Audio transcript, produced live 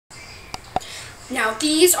Now,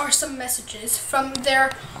 these are some messages from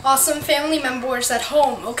their awesome family members at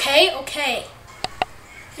home, okay? Okay.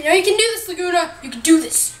 You know you can do this, Laguna. You can do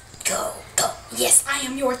this. Go, go. Yes, I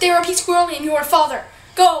am your therapy squirrel and your father.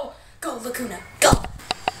 Go, go, Laguna, go.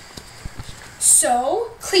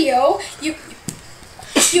 So, Cleo,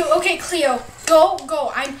 okay, Cleo,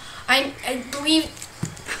 go. I believe,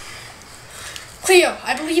 Cleo,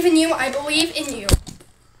 I believe in you. I believe in you.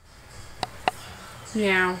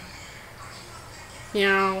 Meow.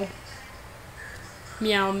 Meow.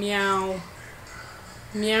 Meow, meow.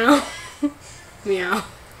 Meow. Meow.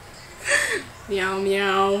 Meow,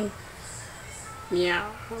 meow.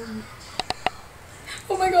 Meow.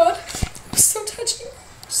 Oh my god. So touching.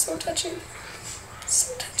 So touching.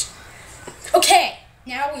 So touching. Okay,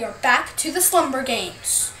 now we are back to the slumber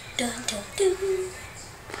games. Dun, dun, dun.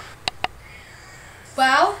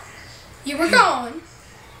 Well, you were gone.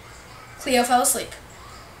 Cleo fell asleep.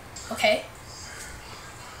 Okay?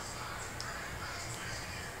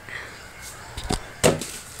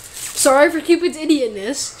 Sorry for Cupid's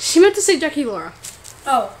idiotness. She meant to say Jackie Laura.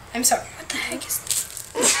 Oh, I'm sorry. What the heck is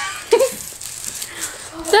this?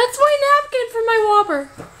 That's my napkin for my Whopper.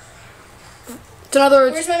 In other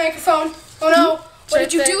words, where's my microphone? Oh no. What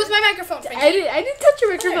did you do with my microphone, Frankie? I didn't touch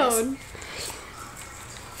your microphone.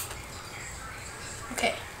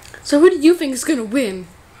 Okay. So who do you think is gonna win?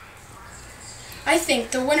 I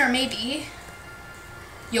think the winner may be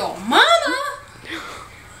your mama.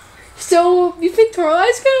 So you think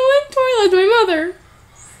Torali's gonna win? Torali's my mother.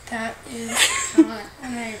 That is not,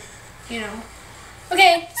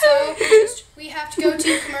 Okay, so we have to go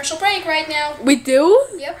to commercial break right now. We do?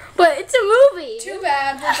 Yep. But it's a movie. Too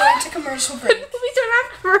bad, we're going to commercial break. Movies don't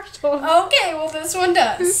have commercials. Okay, well this one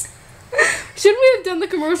does. Shouldn't we have done the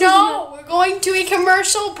commercials? No, we're going to a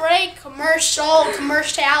commercial break.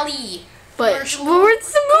 Commerciality. But what's the movie?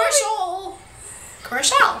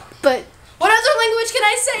 Commercial. But what other language can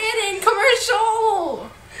I say it in? Commercial.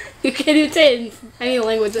 You can't even say it in any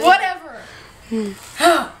language. Whatever.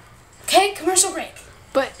 Okay, commercial break.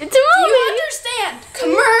 But it's a movie. Do you understand?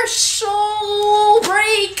 Commercial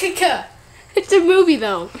break. It's a movie,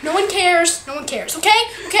 though. No one cares. No one cares. Okay?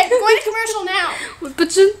 Okay, we're going to commercial now.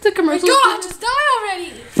 But shouldn't the commercial... Oh my God, just die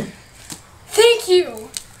already. Thank you.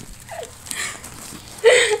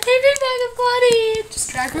 Every bag of bloody. Just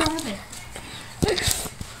drag her over there.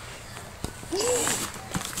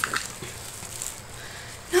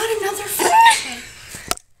 Not another fraction.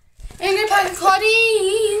 Angry Pack of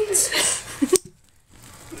Claudines.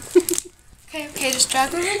 Okay, just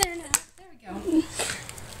drag her over there now. There we go.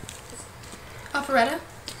 Operetta,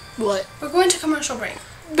 What? we're going to commercial break.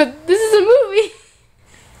 But this is a movie.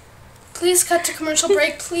 Please cut to commercial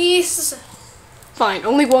break, please. Fine,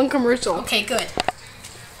 only one commercial. Okay, good.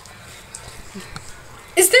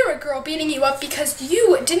 Is there a girl beating you up because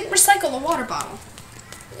you didn't recycle a water bottle?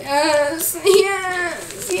 Yes,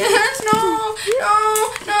 no.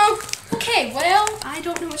 Okay, well, I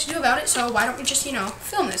don't know what to do about it, so why don't we just,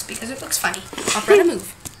 film this because it looks funny. Operetta,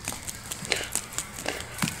 move.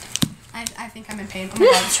 I think I'm in pain. Oh my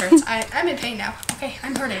god, this hurts. I'm in pain now. Okay,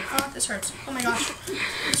 I'm hurting. Oh, this hurts. Oh my gosh.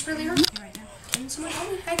 This really hurts me right now. Can someone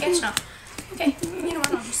help me? I guess not. Okay, you know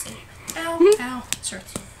what? I'll just sit here. Ow, this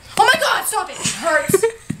hurts. Oh my god, stop it! It hurts!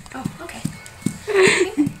 Oh, okay.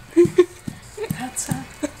 That's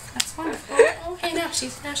wonderful. Okay, now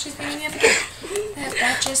she's beating me up again.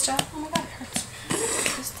 That just, oh my god, it hurts.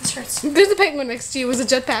 This hurts. There's a penguin next to you. Was a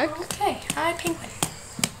jetpack. Okay, hi, penguin.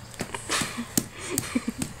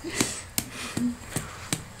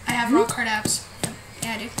 I have rock hard abs.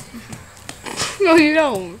 Yeah, I do. No, you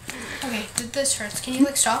don't. Okay, this hurts. Can you,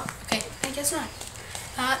 stop? Okay, I guess not.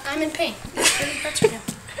 I'm in pain. This really hurts right now.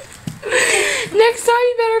 Next time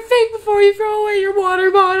you better think before you throw away your water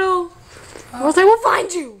bottle. Or else I will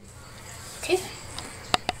find you. Okay then.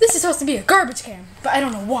 This is supposed to be a garbage can, but I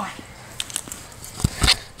don't know why.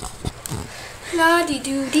 La dee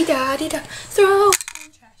doo dee da dee da. Throw in the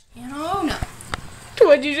trash can. Oh no.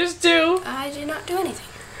 What'd you just do? I did not do anything.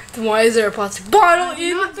 Then why is there a plastic bottle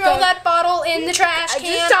in Not throw that bottle in the trash can.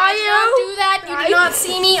 just saw I did not you. do that. You did not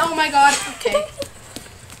see me. Oh my god. Okay.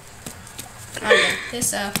 Okay.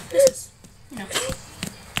 This is,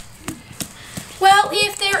 Well,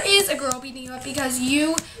 if there is a girl beating you up because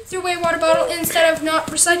you threw away a water bottle instead of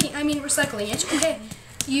recycling it, okay,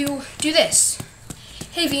 you do this.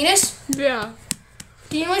 Hey, Venus, Yeah.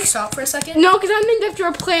 can you, stop for a second? No, because I'm named after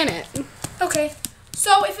a planet. Okay.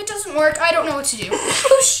 So, if it doesn't work, I don't know what to do.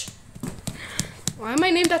 Whoosh! Why am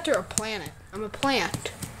I named after a planet? I'm a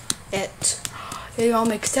plant. It all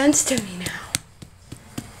makes sense to me now.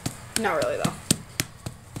 Not really, though.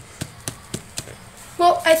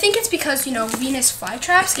 Well, I think it's because, you know, Venus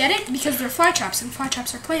flytraps, get it? Because they're flytraps, and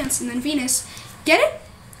flytraps are plants, and then Venus, get it?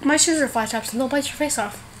 My shoes are fly traps and they'll bite your face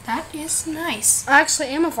off. That is nice. I actually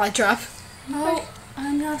am a fly trap. No,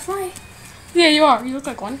 I'm not a fly. Yeah, you are. You look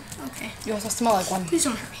like one. Okay. You also smell like one. Please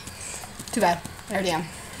don't hurt me. Too bad. I already am.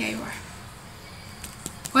 Yeah, you are.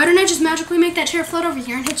 Why didn't I just magically make that chair float over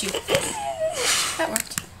here and hit you? That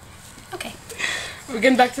worked. Okay. Are we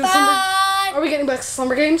getting back to the slumber? Are we getting back to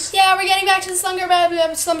slumber games? Yeah, we're getting back to the slumber.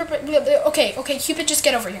 Okay, Cupid, just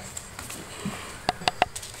get over here.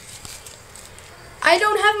 I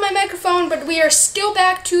don't have my microphone, but we are still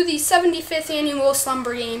back to the 75th annual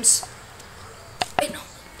slumber games. Wait, no.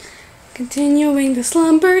 Continuing the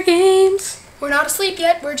slumber games. We're not asleep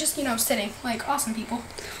yet. We're just, you know, sitting like awesome people.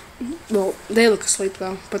 Well, they look asleep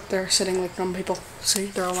though, but they're sitting like normal people. See,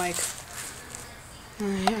 they're awake.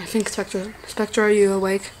 I think Spectra. Spectra, are you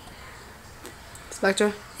awake?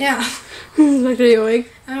 Spectra? Yeah. Spectra, are you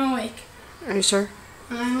awake? I'm awake. Are you sure?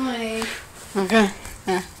 I'm awake. Okay.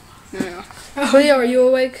 Yeah. There we go. Cleo, are you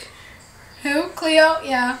awake? Who? Cleo?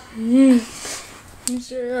 Yeah. You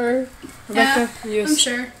sure? Rebecca? Yeah, I'm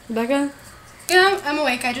sure. Rebecca? Yeah, I'm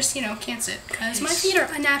awake. I just, you know, can't sit because my feet are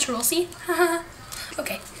unnatural. See?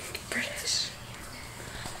 Okay. British.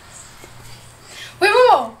 Wait,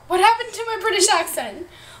 whoa! What happened to my British accent?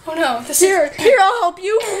 Oh no, this Here, is... here, I'll help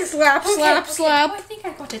you. Slap, Okay, slap, okay. slap. Oh, I think I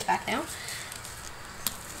got it back now.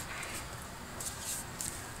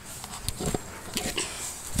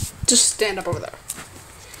 Just stand up over there.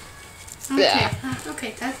 Okay, Yeah.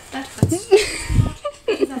 Okay, that fits.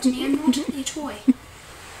 Give that to me. I'm not a toy.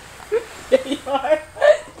 There you are.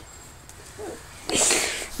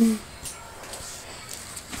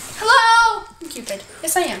 Hello! I'm Cupid.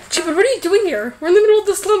 Yes, I am. Cupid, what are you doing here? We're in the middle of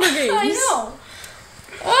the slumber games. I know.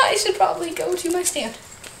 I should probably go to my stand.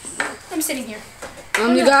 I'm sitting here.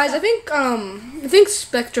 You guys, I think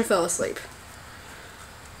Spectra fell asleep.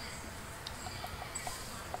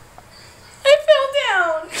 I fell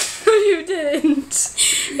down. No, you didn't.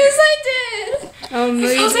 Yes, I did. No,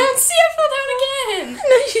 I fell down. See, I fell down again.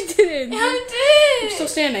 No, you didn't. Yeah, I did. You're still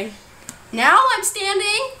standing. Now I'm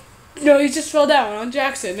standing. No, he just fell down on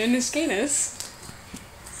Jackson and his gayness.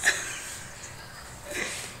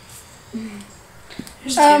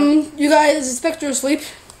 You guys, is Spectra asleep?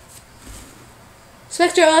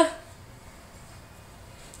 Spectra!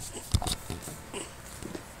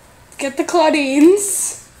 Get the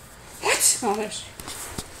Claudines. What? Oh, there's...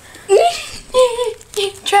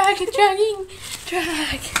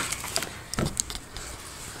 Drag.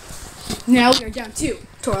 Now we are down 2.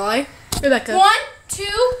 Torlai. Rebecca. 1, 2,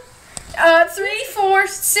 3, 4,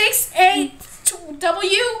 6, 8,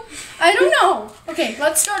 W. I don't know. Okay,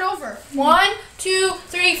 let's start over. 1, 2,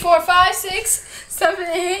 3, 4, 5, 6, 7,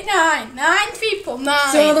 8, 9. 9 people.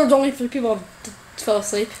 9. So there's only 3 people that fell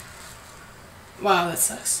asleep. Wow, that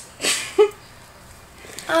sucks.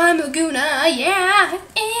 I'm Laguna, yeah.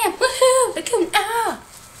 I am. Woohoo, Laguna.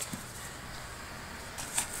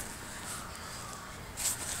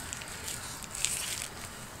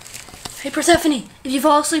 Hey Persephone, if you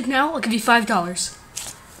fall asleep now, I'll give you $5.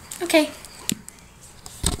 Okay.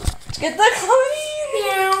 Get the Claudine!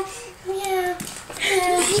 Meow. Meow.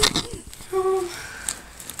 Oh.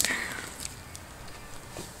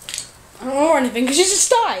 I don't know anything because she just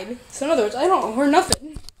died. So in other words, I don't owe her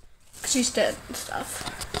nothing. She's dead and stuff.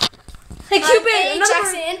 Hey Cupid! Hey,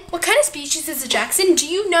 Jackson. What kind of species is a Jackson? Do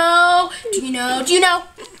you know? Do you know? Do you know?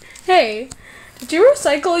 Hey, did you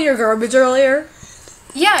recycle your garbage earlier?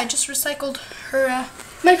 Yeah, I just recycled her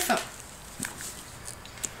microphone.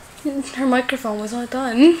 Her microphone was not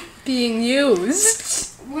done being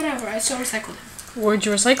used. Whatever, I still recycled it. Where'd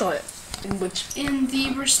you recycle it? In which? In the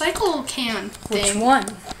recycle can thing. Which one?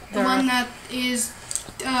 The one that is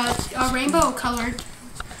a rainbow colored.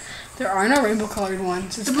 There are no rainbow colored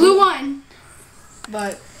ones. It's The blue one.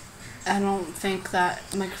 But I don't think that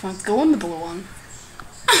microphones go in the blue one.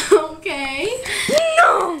 Okay.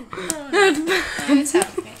 No! It's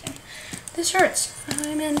happening. This hurts.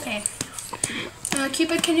 I'm in pain.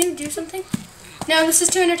 Cupid, can you do something? No, this is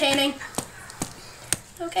too entertaining.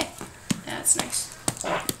 Okay. That's nice.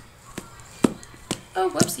 Oh,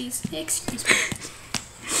 whoopsies. Excuse me.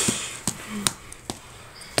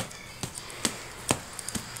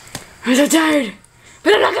 I'm so tired,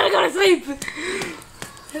 but I'm not gonna go to sleep.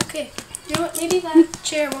 Okay. You know what? Maybe that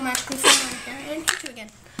chair will magically fall over here and hit you again.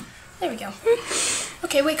 There we go.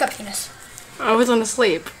 Okay, wake up, Eunice. I wasn't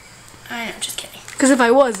asleep. I know, just kidding. Because if I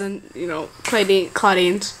wasn't, you know,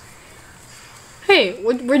 Claudines. Hey,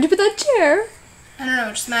 where'd you put that chair? I don't know,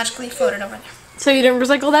 just magically floated over there. So you didn't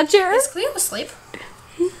recycle that chair? Is Cleo asleep?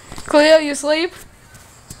 Cleo, you asleep?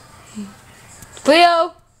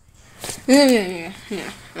 Cleo! Yeah.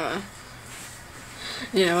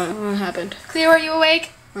 What happened? Cleo, are you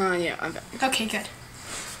awake? Yeah, I'm back. Okay, good.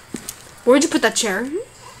 Where'd you put that chair?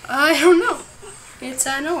 I don't know. It's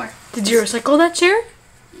nowhere. Did you recycle that chair?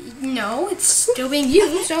 No, it's still being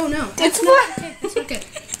used. Oh no. It's what? Okay, that's not good.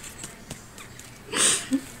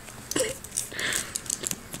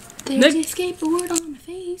 There's a skateboard on my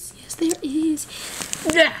face. Yes, there is.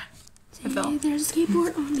 Yeah. See, there's a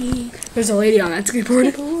skateboard on me. There's a lady on that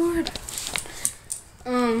skateboard. Skateboard.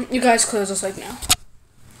 You guys close us like now.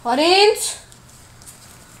 Claudines?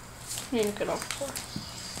 You need to get off the floor.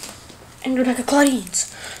 And you're like a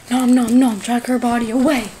Claudines. Nom, drag her body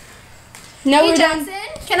away. Now Hey, we're done.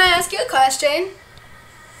 Jackson, can I ask you a question?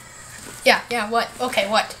 Yeah, what? Okay,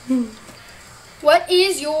 what? What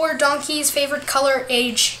is your donkey's favorite color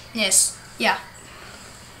ageness? Yeah.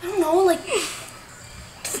 I don't know, like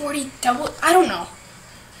 40 double, I don't know.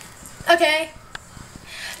 Okay.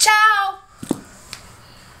 Ciao!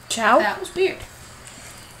 Ciao. That was weird.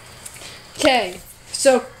 Okay,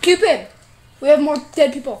 so Cupid, we have more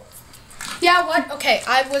dead people. Yeah, what? Okay,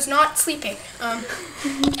 I was not sleeping. Oh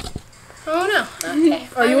no. Okay.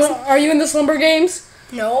 Are you in the Slumber games?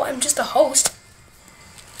 No, I'm just a host.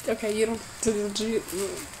 Okay, you don't.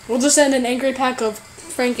 We'll just send an angry pack of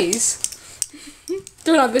Frankies.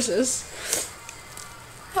 They're not vicious.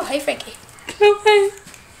 Oh, hey, Frankie. Okay.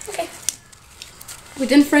 Okay. But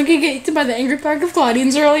didn't Frankie get eaten by the angry pack of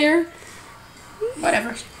Claudines earlier?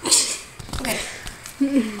 Whatever. Okay.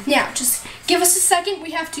 Now, just give us a second.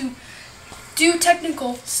 We have to do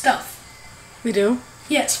technical stuff. We do?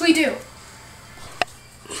 Yes, we do.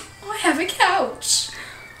 Oh, I have a couch.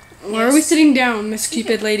 Why are we sitting down, Miss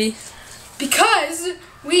Cupid lady? Because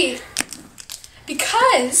we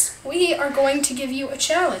are going to give you a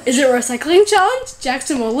challenge. Is it a recycling challenge?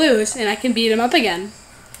 Jackson will lose, and I can beat him up again.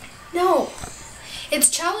 No. It's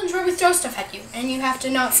a challenge where we throw stuff at you, and you have to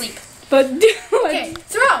not sleep. But Okay,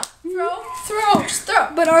 throw. Just throw.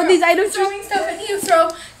 But are these items throwing stuff at you?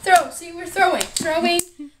 Throw. See, we're throwing.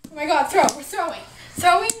 Oh my God, throw. We're throwing.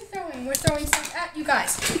 We're throwing stuff at you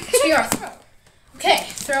guys. Yes, we are. Throw. Okay,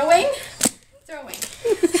 throwing.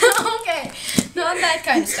 Okay, not that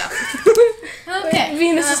kind of stuff. Okay.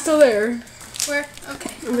 Venus is still there. Where?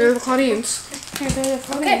 Okay. They're the Claudines.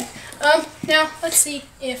 Okay. Now let's see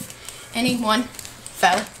if anyone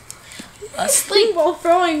fell asleep. While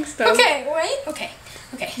throwing stuff. Okay, wait. Okay.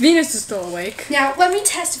 Venus is still awake. Now let me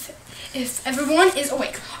test if everyone is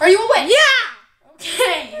awake. Are you awake? Yeah!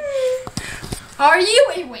 Okay. Are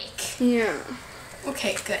you awake? Yeah.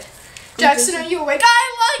 Okay, good. Jackson, are you awake?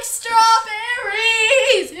 I like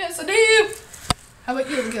strawberries! Yes, I do. How about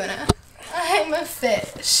you, Laguna? I'm a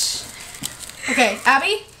fish. Okay,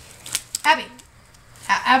 Abby? Abby!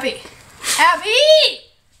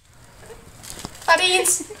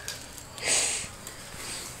 Claudines!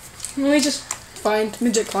 Let me just find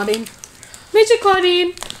Midget Claudine. Midget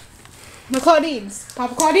Claudine! The Claudines.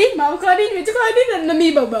 Papa Claudine, Mama Claudine, Midget Claudine, and the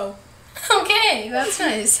Me Bobo. Okay, that's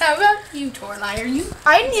nice. How about you, Torlai? Are you?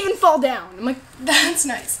 I didn't even fall down. I'm like, That's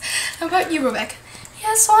nice. How about you, Rebecca?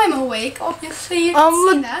 Yes, I'm awake. Obviously, you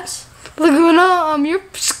didn't see that. Laguna, your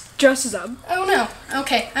dress is up. Oh no.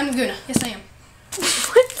 Okay, I'm Laguna. Yes, I am.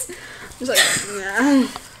 What? It's like, nah.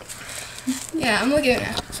 Yeah, I'm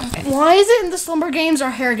Laguna. Okay. Why is it in the Slumber games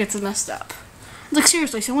our hair gets messed up? Like,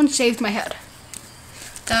 seriously, someone shaved my head.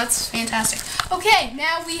 That's fantastic. Okay,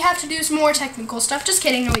 now we have to do some more technical stuff. Just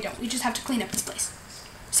kidding, no we don't. We just have to clean up this place.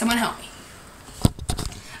 Someone help me.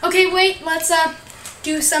 Okay, wait, let's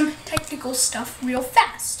do some technical stuff real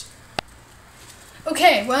fast.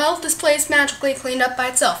 Okay, well, this place magically cleaned up by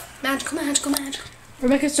itself. Magical.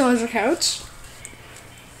 Rebecca still has her couch.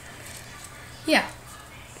 Yeah.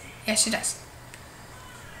 Yeah, she does.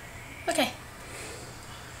 Okay.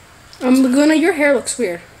 Laguna, your hair looks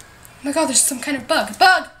weird. Oh my God, there's some kind of bug.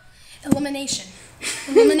 Bug! Elimination.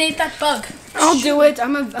 Eliminate that bug. I'll do it.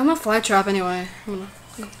 I'm a fly trap anyway. I'm gonna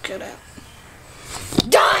go get it.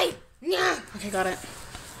 Die! Yeah. Okay, got it.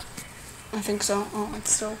 I think so. Oh,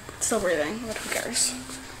 it's still breathing, but who cares?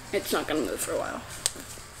 It's not gonna move for a while.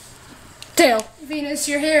 Tail. Venus,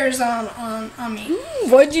 your hair is on me.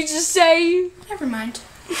 What'd you just say? Never mind.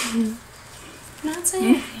 Not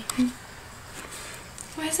saying anything.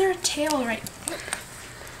 Why is there a tail right?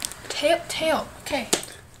 Tail. Okay.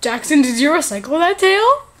 Jackson, did you recycle that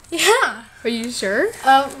tail? Yeah. Are you sure?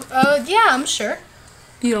 Yeah, I'm sure.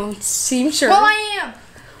 You don't seem sure. Well, I am.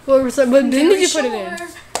 What bin did you put it Very in? sure.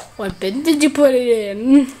 What bin did you put it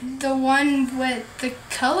in? The one with the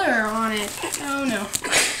color on it. Oh no.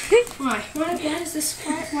 Why? Why does this?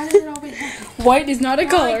 Why does it always happen? White is not a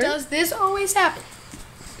color. Why does this always happen?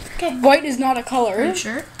 Okay. White is not a color. Are you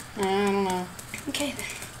sure? I don't know. Okay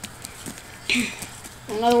then.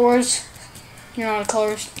 In other words, you're not a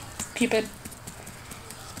color, Cupid.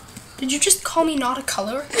 Did you just call me not a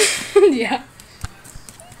color? Yeah.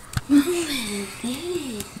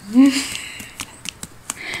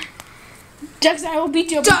 Jackson, I will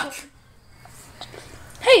beat you up. Duck!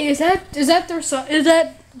 Hey, is that their son? Is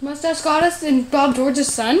that Mustache Goddess and Bob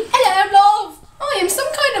George's son? Hello, love! I am some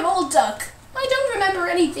kind of old duck. I don't remember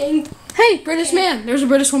anything. Hey, British man. There's a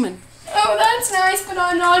British woman. Oh, that's nice, but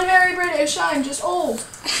I'm not very British. I'm just old.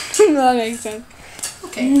 That makes sense.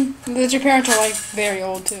 Okay. But your parents are like very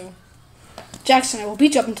old too. Jackson, I will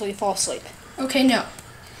beat you up until you fall asleep. Okay, no.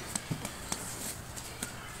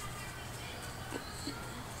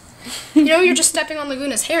 You know you're just stepping on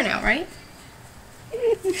Laguna's hair now, right?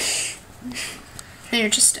 And you're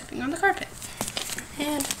just stepping on the carpet.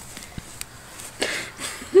 And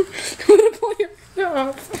I'm gonna pull your hair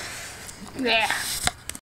off. yeah.